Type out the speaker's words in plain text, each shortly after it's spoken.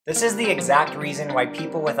This is the exact reason why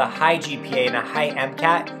people with a high GPA and a high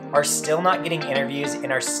MCAT are still not getting interviews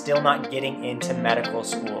and are still not getting into medical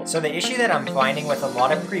school. So the issue that I'm finding with a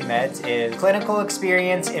lot of pre-meds is clinical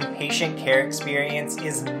experience and patient care experience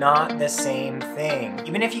is not the same thing.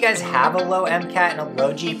 Even if you guys have a low MCAT and a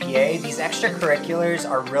low GPA, these extracurriculars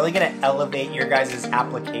are really going to elevate your guys'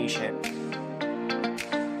 application.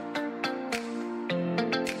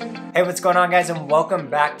 Hey, what's going on, guys, and welcome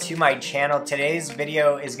back to my channel. Today's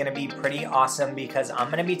video is going to be pretty awesome because I'm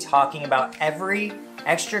going to be talking about every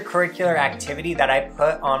extracurricular activity that I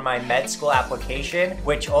put on my med school application,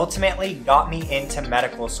 which ultimately got me into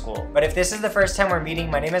medical school. But if this is the first time we're meeting,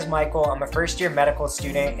 my name is Michael. I'm a first-year medical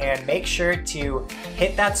student, and make sure to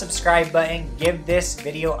hit that subscribe button, give this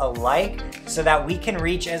video a like so that we can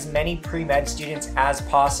reach as many pre-med students as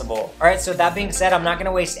possible. All right, so that being said, I'm not going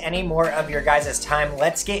to waste any more of your guys' time.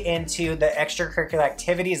 Let's get into the extracurricular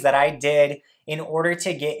activities that I did in order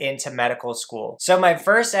to get into medical school. So my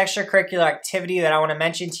first extracurricular activity that I want to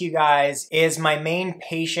mention to you guys is my main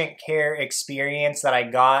patient care experience that I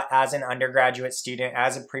got as an undergraduate student,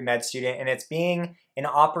 as a pre-med student, and it's being an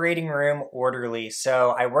operating room orderly.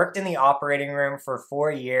 So I worked in the operating room for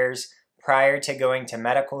 4 years prior to going to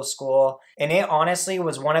medical school, and it honestly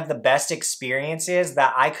was one of the best experiences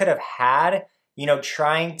that I could have had,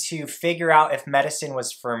 trying to figure out if medicine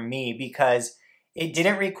was for me, because it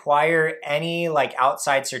didn't require any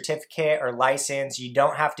outside certificate or license. You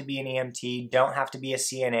don't have to be an EMT, don't have to be a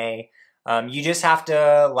CNA. You just have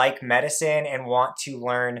to like medicine and want to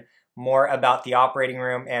learn more about the operating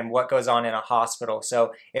room and what goes on in a hospital.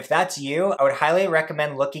 So if that's you, I would highly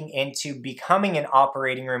recommend looking into becoming an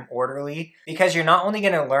operating room orderly, because you're not only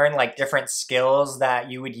going to learn different skills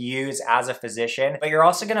that you would use as a physician, but you're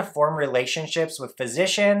also going to form relationships with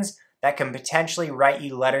physicians that can potentially write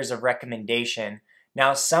you letters of recommendation.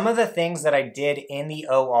 Now, some of the things that I did in the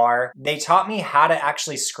OR, they taught me how to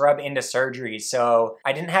actually scrub into surgery. So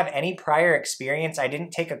I didn't have any prior experience. I didn't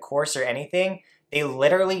take a course or anything. They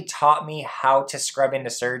literally taught me how to scrub into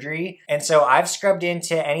surgery. And so I've scrubbed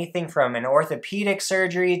into anything from an orthopedic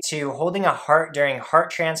surgery to holding a heart during heart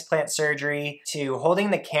transplant surgery to holding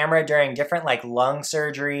the camera during different lung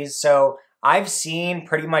surgeries. So I've seen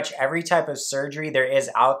pretty much every type of surgery there is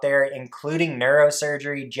out there, including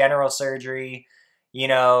neurosurgery, general surgery,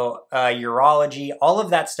 urology, all of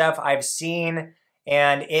that stuff I've seen,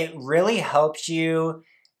 and it really helps you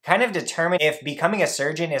kind of determine if becoming a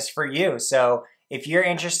surgeon is for you. So if you're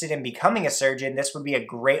interested in becoming a surgeon, this would be a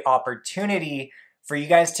great opportunity for you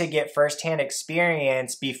guys to get firsthand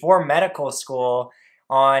experience before medical school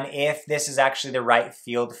on if this is actually the right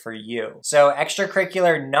field for you. So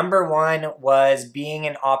extracurricular number 1 was being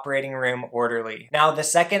an operating room orderly. Now, the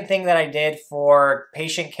second thing that I did for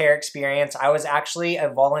patient care experience, I was actually a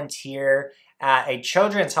volunteer at a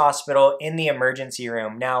children's hospital in the emergency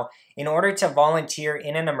room. Now, in order to volunteer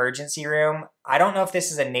in an emergency room, I don't know if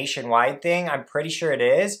this is a nationwide thing, I'm pretty sure it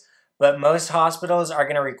is, but most hospitals are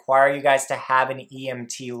gonna require you guys to have an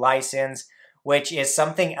EMT license, which is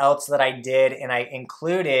something else that I did and I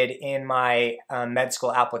included in my med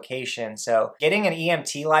school application. So getting an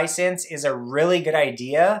EMT license is a really good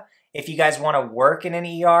idea if you guys want to work in an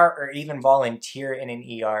ER or even volunteer in an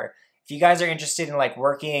ER. If you guys are interested in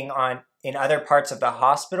working in other parts of the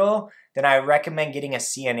hospital, then I recommend getting a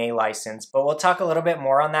CNA license, but we'll talk a little bit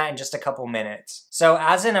more on that in just a couple minutes. So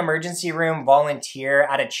as an emergency room volunteer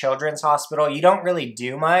at a children's hospital, you don't really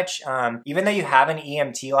do much. Even though you have an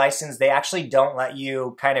EMT license, they actually don't let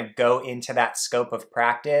you kind of go into that scope of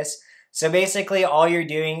practice. So basically all you're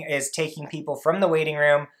doing is taking people from the waiting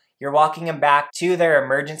room, you're walking them back to their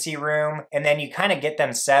emergency room, and then you kind of get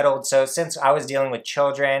them settled. So since I was dealing with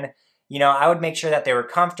children, I would make sure that they were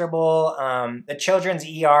comfortable. The children's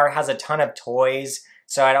ER has a ton of toys,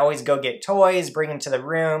 so I'd always go get toys, bring them to the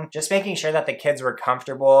room, just making sure that the kids were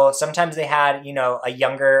comfortable. Sometimes they had, a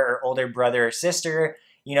younger or older brother or sister,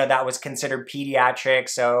 that was considered pediatric,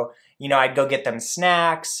 so, I'd go get them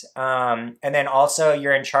snacks. And then also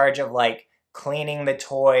you're in charge of cleaning the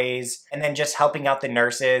toys, and then just helping out the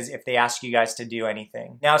nurses if they ask you guys to do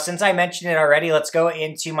anything. Now, since I mentioned it already, let's go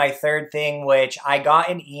into my third thing, which I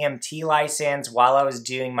got an EMT license while I was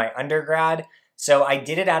doing my undergrad. So I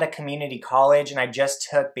did it at a community college, and I just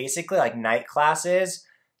took basically night classes.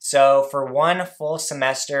 So for 1 full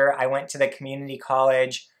semester, I went to the community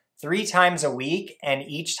college 3 times a week, and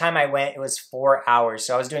each time I went, it was 4 hours.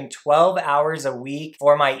 So I was doing 12 hours a week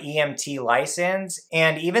for my EMT license.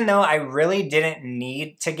 And even though I really didn't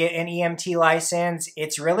need to get an EMT license,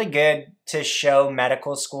 it's really good to show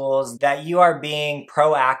medical schools that you are being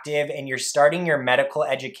proactive and you're starting your medical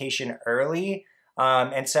education early.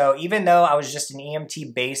 And so even though I was just an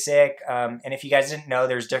EMT basic, and if you guys didn't know,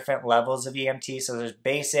 there's different levels of EMT. So there's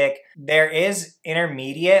basic, there is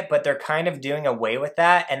intermediate, but they're kind of doing away with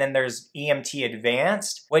that. And then there's EMT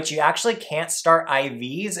advanced, which you actually can't start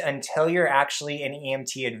IVs until you're actually an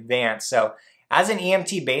EMT advanced. So as an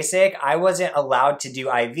EMT basic, I wasn't allowed to do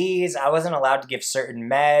IVs. I wasn't allowed to give certain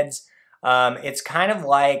meds. It's kind of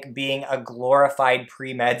like being a glorified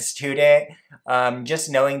pre-med student, just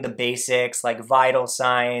knowing the basics like vital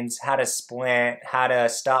signs, how to splint, how to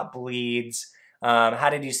stop bleeds, how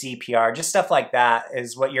to do CPR, just stuff like that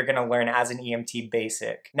is what you're gonna learn as an EMT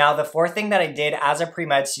basic. Now, the fourth thing that I did as a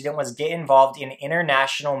pre-med student was get involved in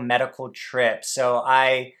international medical trips. So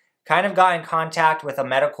I kind of got in contact with a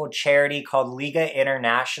medical charity called Liga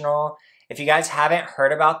International. If you guys haven't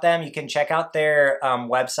heard about them, you can check out their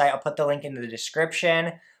website. I'll put the link in the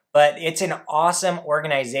description. But it's an awesome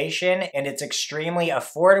organization and it's extremely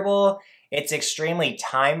affordable. It's extremely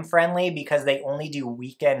time friendly because they only do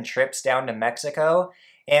weekend trips down to Mexico.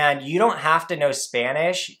 And you don't have to know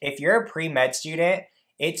Spanish. If you're a pre-med student,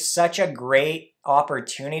 it's such a great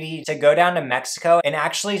opportunity to go down to Mexico and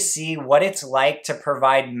actually see what it's like to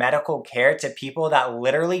provide medical care to people that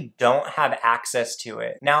literally don't have access to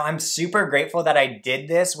it. Now, I'm super grateful that I did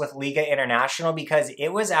this with Liga International because it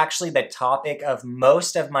was actually the topic of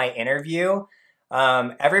most of my interview.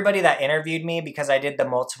 Everybody that interviewed me, because I did the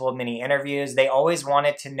multiple mini interviews, they always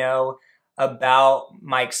wanted to know about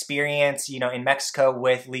my experience, in Mexico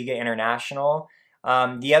with Liga International.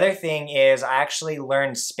 The other thing is I actually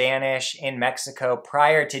learned Spanish in Mexico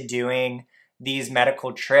prior to doing these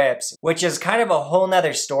medical trips, which is kind of a whole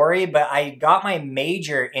nother story, but I got my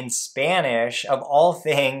major in Spanish of all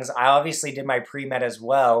things. I obviously did my pre-med as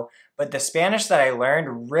well, but the Spanish that I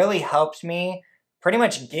learned really helped me pretty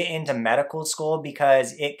much get into medical school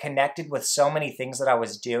because it connected with so many things that I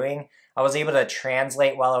was doing. I was able to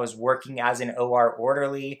translate while I was working as an OR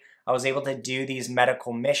orderly. I was able to do these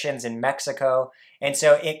medical missions in Mexico. And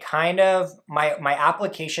so it kind of, my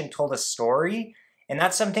application told a story. And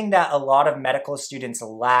that's something that a lot of medical students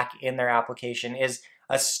lack in their application is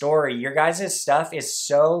a story. Your guys' stuff is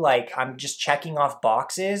so like, I'm just checking off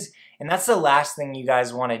boxes. And that's the last thing you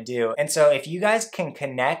guys want to do. And so if you guys can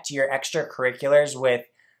connect your extracurriculars with,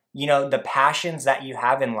 the passions that you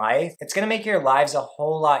have in life, it's going to make your lives a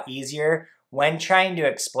whole lot easier when trying to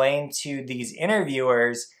explain to these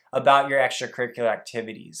interviewers about your extracurricular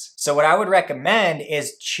activities. So what I would recommend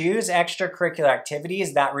is choose extracurricular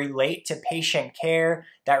activities that relate to patient care,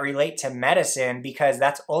 that relate to medicine, because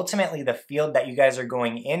that's ultimately the field that you guys are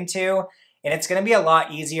going into. And it's going to be a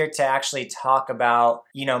lot easier to actually talk about,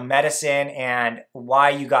 medicine and why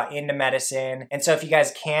you got into medicine. And so if you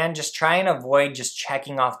guys can, just try and avoid just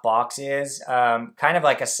checking off boxes. Kind of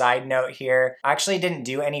like a side note here, I actually didn't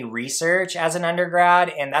do any research as an undergrad,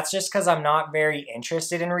 and that's just because I'm not very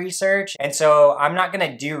interested in research. And so I'm not going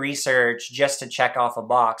to do research just to check off a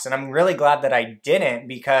box. And I'm really glad that I didn't,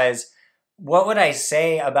 because what would I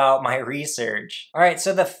say about my research? All right,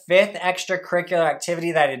 so the fifth extracurricular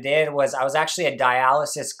activity that I did was I was actually a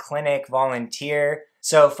dialysis clinic volunteer.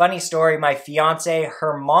 So funny story, my fiance,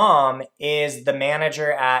 her mom is the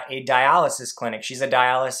manager at a dialysis clinic. She's a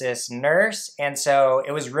dialysis nurse, and so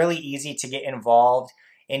it was really easy to get involved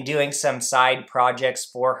in doing some side projects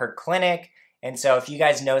for her clinic. And so if you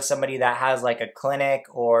guys know somebody that has like a clinic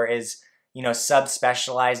or is,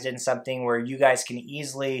 subspecialized in something where you guys can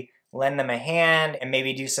easily lend them a hand and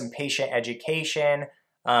maybe do some patient education,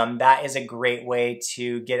 that is a great way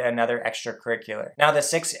to get another extracurricular. Now, the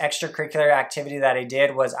sixth extracurricular activity that I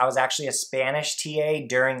did was I was actually a Spanish TA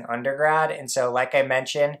during undergrad. And so like I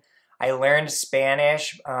mentioned, I learned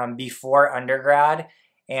Spanish before undergrad,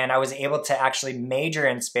 and I was able to actually major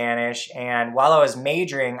in Spanish. And while I was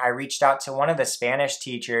majoring, I reached out to one of the Spanish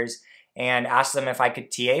teachers and asked them if I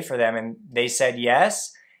could TA for them, and they said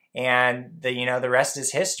yes. And the rest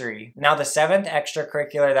is history. Now, the seventh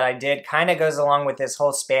extracurricular that I did kind of goes along with this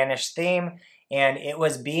whole Spanish theme, and it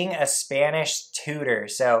was being a Spanish tutor.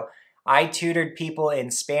 So I tutored people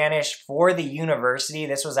in Spanish for the university.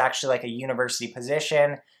 This was actually like a university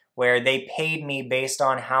position where they paid me based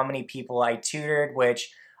on how many people I tutored,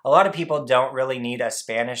 which a lot of people don't really need a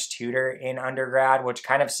Spanish tutor in undergrad, which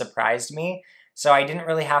kind of surprised me. So I didn't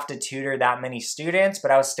really have to tutor that many students, but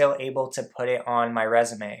I was still able to put it on my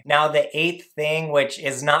resume. Now, the eighth thing, which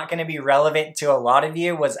is not going to be relevant to a lot of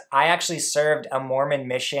you, was I actually served a Mormon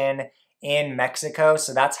mission in Mexico.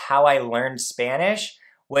 So that's how I learned Spanish,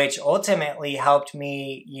 which ultimately helped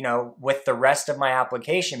me, with the rest of my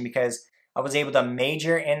application, because I was able to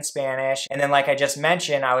major in Spanish. And then like I just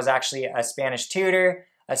mentioned, I was actually a Spanish tutor,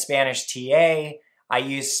 a Spanish TA. I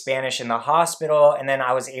used Spanish in the hospital, and then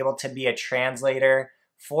I was able to be a translator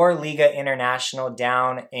for Liga International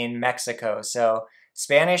down in Mexico. So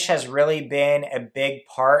Spanish has really been a big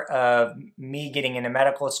part of me getting into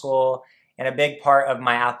medical school and a big part of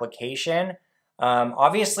my application.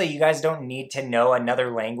 Obviously, you guys don't need to know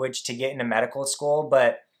another language to get into medical school,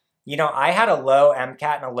 but you know, I had a low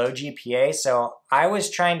MCAT and a low GPA, so I was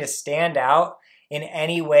trying to stand out in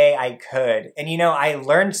any way I could. And you know, I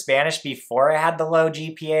learned Spanish before I had the low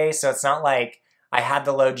GPA, so it's not like I had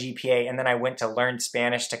the low GPA and then I went to learn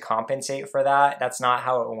Spanish to compensate for that. That's not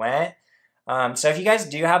how it went. So if you guys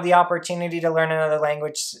do have the opportunity to learn another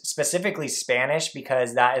language, specifically Spanish,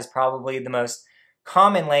 because that is probably the most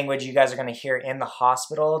common language you guys are going to hear in the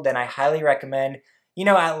hospital, then I highly recommend, you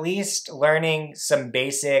know, at least learning some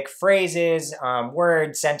basic phrases,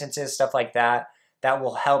 words, sentences, stuff like that, that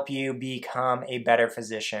will help you become a better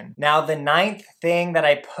physician. Now, the 9th thing that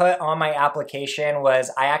I put on my application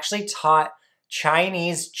was I actually taught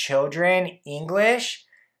Chinese children English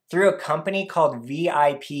through a company called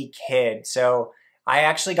VIP Kid. So I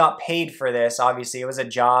actually got paid for this. Obviously, it was a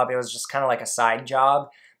job. It was just kind of like a side job.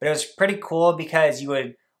 But it was pretty cool because you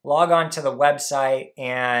would log on to the website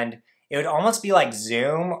and it would almost be like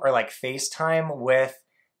Zoom or like FaceTime with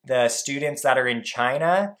the students that are in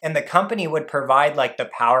China. And the company would provide like the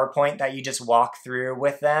PowerPoint that you just walk through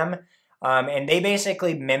with them. And they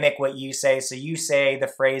basically mimic what you say. So you say the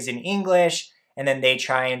phrase in English and then they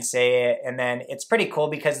try and say it. And then it's pretty cool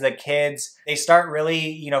because the kids, they start really,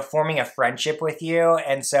 you know, forming a friendship with you.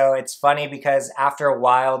 And so it's funny because after a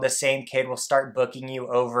while, the same kid will start booking you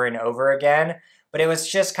over and over again. But it was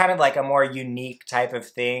just kind of like a more unique type of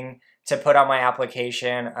thing to put on my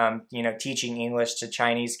application, you know, teaching English to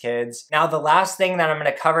Chinese kids. Now, the last thing that I'm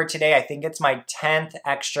going to cover today, I think it's my 10th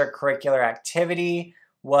extracurricular activity,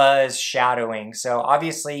 was shadowing. So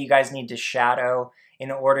obviously you guys need to shadow in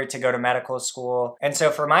order to go to medical school. And so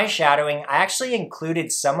for my shadowing, I actually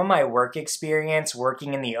included some of my work experience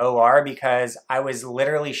working in the OR because I was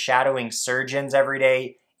literally shadowing surgeons every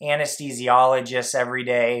day, anesthesiologists every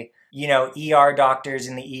day, you know, ER doctors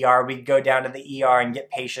in the ER. We'd go down to the ER and get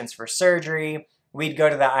patients for surgery. We'd go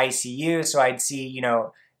to the ICU, so I'd see, you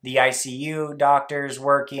know, the ICU doctors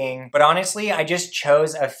working. But honestly, I just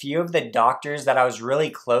chose a few of the doctors that I was really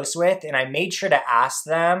close with, and I made sure to ask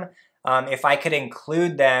them if I could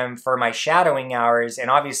include them for my shadowing hours, and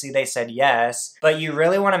obviously they said yes. But you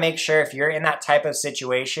really want to make sure if you're in that type of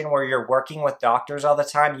situation where you're working with doctors all the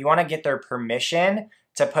time, you want to get their permission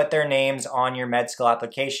to put their names on your med school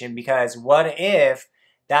application, because what if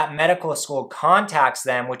that medical school contacts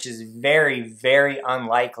them, which is very, very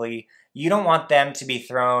unlikely. You don't want them to be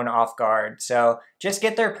thrown off guard. So just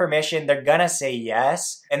get their permission. They're gonna say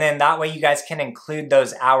yes. And then that way you guys can include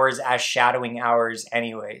those hours as shadowing hours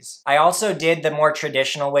anyways. I also did the more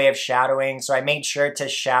traditional way of shadowing. So I made sure to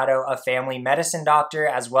shadow a family medicine doctor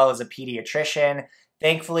as well as a pediatrician.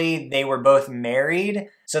 Thankfully, they were both married.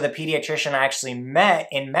 So the pediatrician I actually met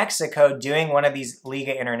in Mexico doing one of these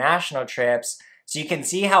Liga International trips. So you can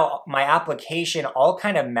see how my application all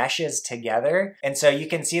kind of meshes together. And so you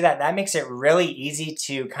can see that that makes it really easy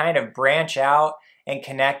to kind of branch out and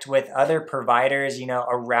connect with other providers, you know,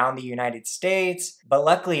 around the United States. But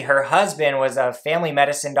luckily her husband was a family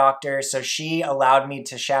medicine doctor, so she allowed me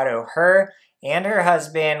to shadow her and her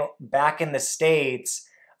husband back in the States.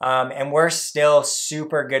 And we're still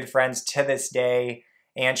super good friends to this day.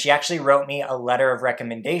 And she actually wrote me a letter of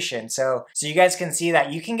recommendation. So you guys can see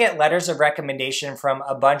that you can get letters of recommendation from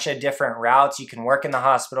a bunch of different routes. You can work in the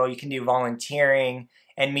hospital, you can do volunteering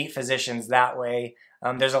and meet physicians that way.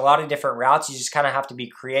 There's a lot of different routes. You just kind of have to be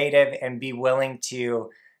creative and be willing to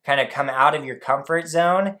kind of come out of your comfort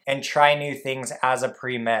zone and try new things as a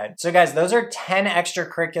pre-med. So guys, those are 10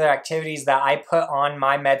 extracurricular activities that I put on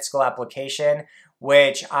my med school application,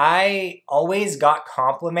 which I always got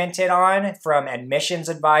complimented on from admissions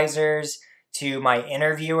advisors to my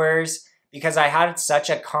interviewers because I had such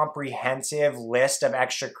a comprehensive list of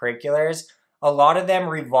extracurriculars. A lot of them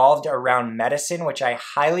revolved around medicine, which I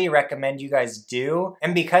highly recommend you guys do.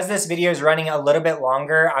 And because this video is running a little bit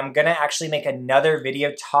longer, I'm gonna actually make another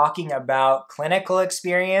video talking about clinical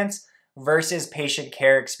experience versus patient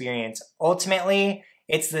care experience. Ultimately,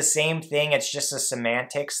 it's the same thing, it's just a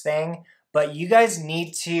semantics thing. But you guys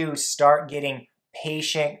need to start getting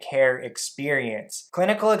patient care experience.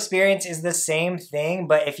 Clinical experience is the same thing,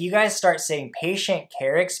 but if you guys start saying patient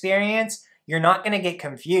care experience, you're not gonna get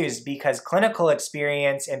confused because clinical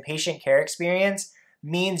experience and patient care experience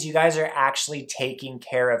means you guys are actually taking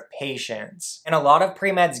care of patients. And a lot of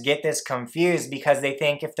pre-meds get this confused because they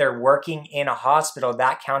think if they're working in a hospital,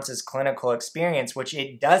 that counts as clinical experience, which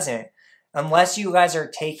it doesn't. unless you guys are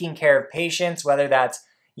taking care of patients, whether that's,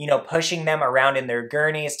 you know, pushing them around in their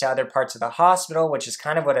gurneys to other parts of the hospital, which is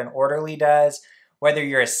kind of what an orderly does, whether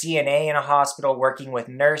you're a CNA in a hospital working with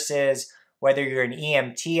nurses, whether you're an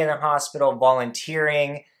EMT in a hospital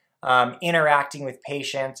volunteering, interacting with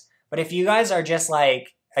patients. But if you guys are just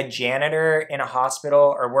like a janitor in a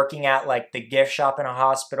hospital, or working at like the gift shop in a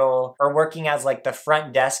hospital, or working as like the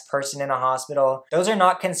front desk person in a hospital, those are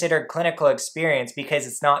not considered clinical experience because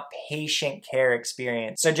it's not patient care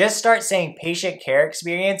experience. So just start saying patient care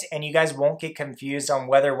experience and you guys won't get confused on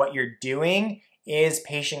whether what you're doing is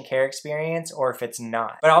patient care experience or if it's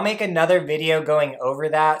not. But I'll make another video going over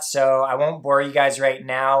that, so I won't bore you guys right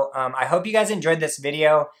now. I hope you guys enjoyed this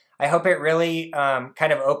video. I hope it really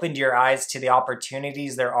kind of opened your eyes to the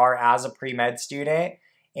opportunities there are as a pre-med student,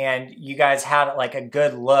 and you guys had like a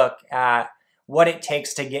good look at what it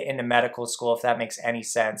takes to get into medical school, if that makes any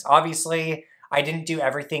sense. Obviously, I didn't do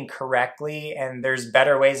everything correctly, and there's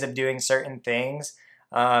better ways of doing certain things.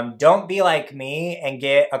 Don't be like me and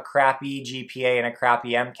get a crappy GPA and a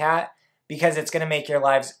crappy MCAT, because it's going to make your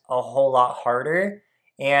lives a whole lot harder.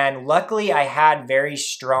 And luckily, I had very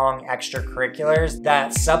strong extracurriculars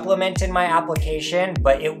that supplemented my application,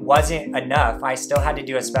 but it wasn't enough. I still had to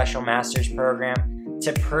do a special master's program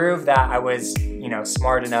to prove that I was, you know,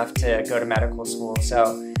 smart enough to go to medical school.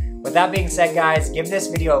 So with that being said, guys, give this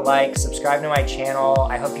video a like, subscribe to my channel.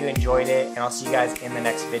 I hope you enjoyed it, and I'll see you guys in the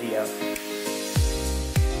next video.